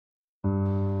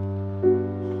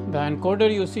The encoder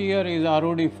you see here is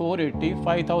ROD 480,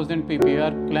 5000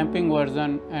 PPR clamping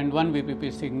version and 1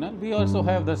 VPP signal. We also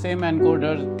have the same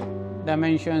encoder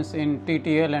dimensions in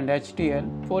TTL and HTL.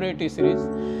 480 series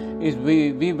is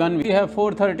V1. We have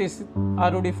 430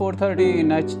 ROD 430 in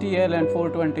HTL and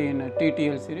 420 in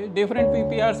TTL series. Different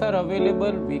PPRs are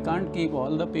available. We can't keep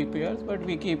all the PPRs, but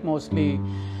we keep mostly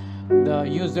the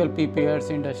usual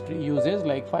PPRs industry uses,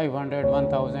 like 500,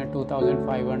 1000,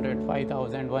 2500,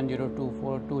 5000,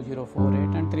 1024,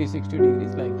 2048 and 360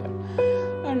 degrees, like that,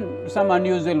 and some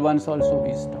unusual ones also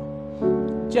we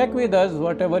stock. Check with us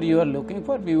whatever you are looking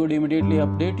for. We would immediately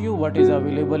update you what is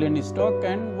available in stock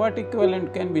and what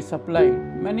equivalent can be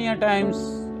supplied. Many a times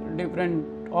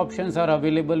different options are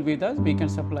available with us. We can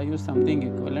supply you something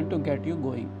equivalent to get you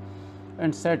going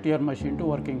and set your machine to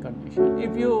working condition.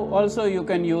 If you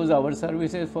can use our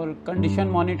services for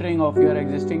condition monitoring of your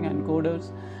existing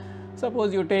encoders.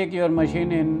 Suppose you take your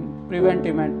machine in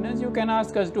preventive maintenance, you can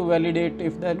ask us to validate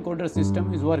if the encoder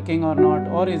system is working or not,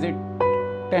 or is it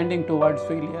tending towards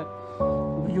failure.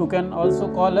 You can also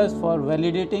call us for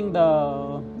validating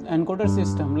the encoder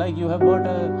system, like you have got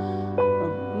a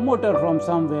motor from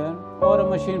somewhere or a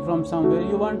machine from somewhere.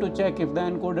 You want to check if the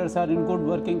encoders are in good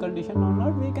working condition or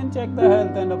not. We can check the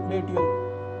health and update you.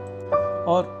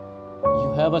 Or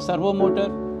you have a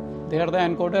ServoMotor, there the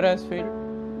encoder has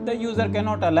failed. The user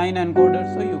cannot align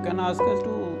encoder, so you can ask us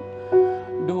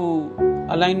to do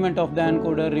alignment of the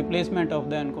encoder, replacement of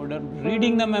the encoder,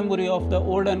 reading the memory of the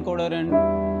old encoder and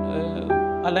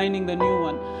aligning the new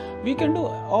one. We can do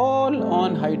all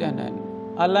on hide and end.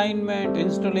 Alignment,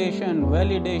 installation,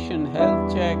 validation,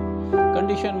 health check,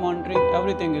 condition monitoring,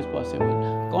 everything is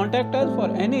possible. Contact us for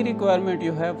any requirement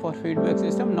you have for feedback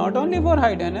system, not only for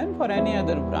hide and end, for any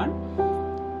other brand.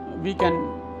 We can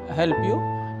help you,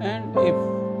 and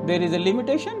if there is a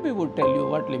limitation, we would tell you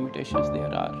what limitations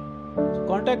there are. So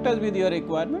contact us with your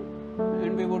requirement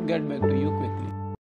and we would get back to you quickly.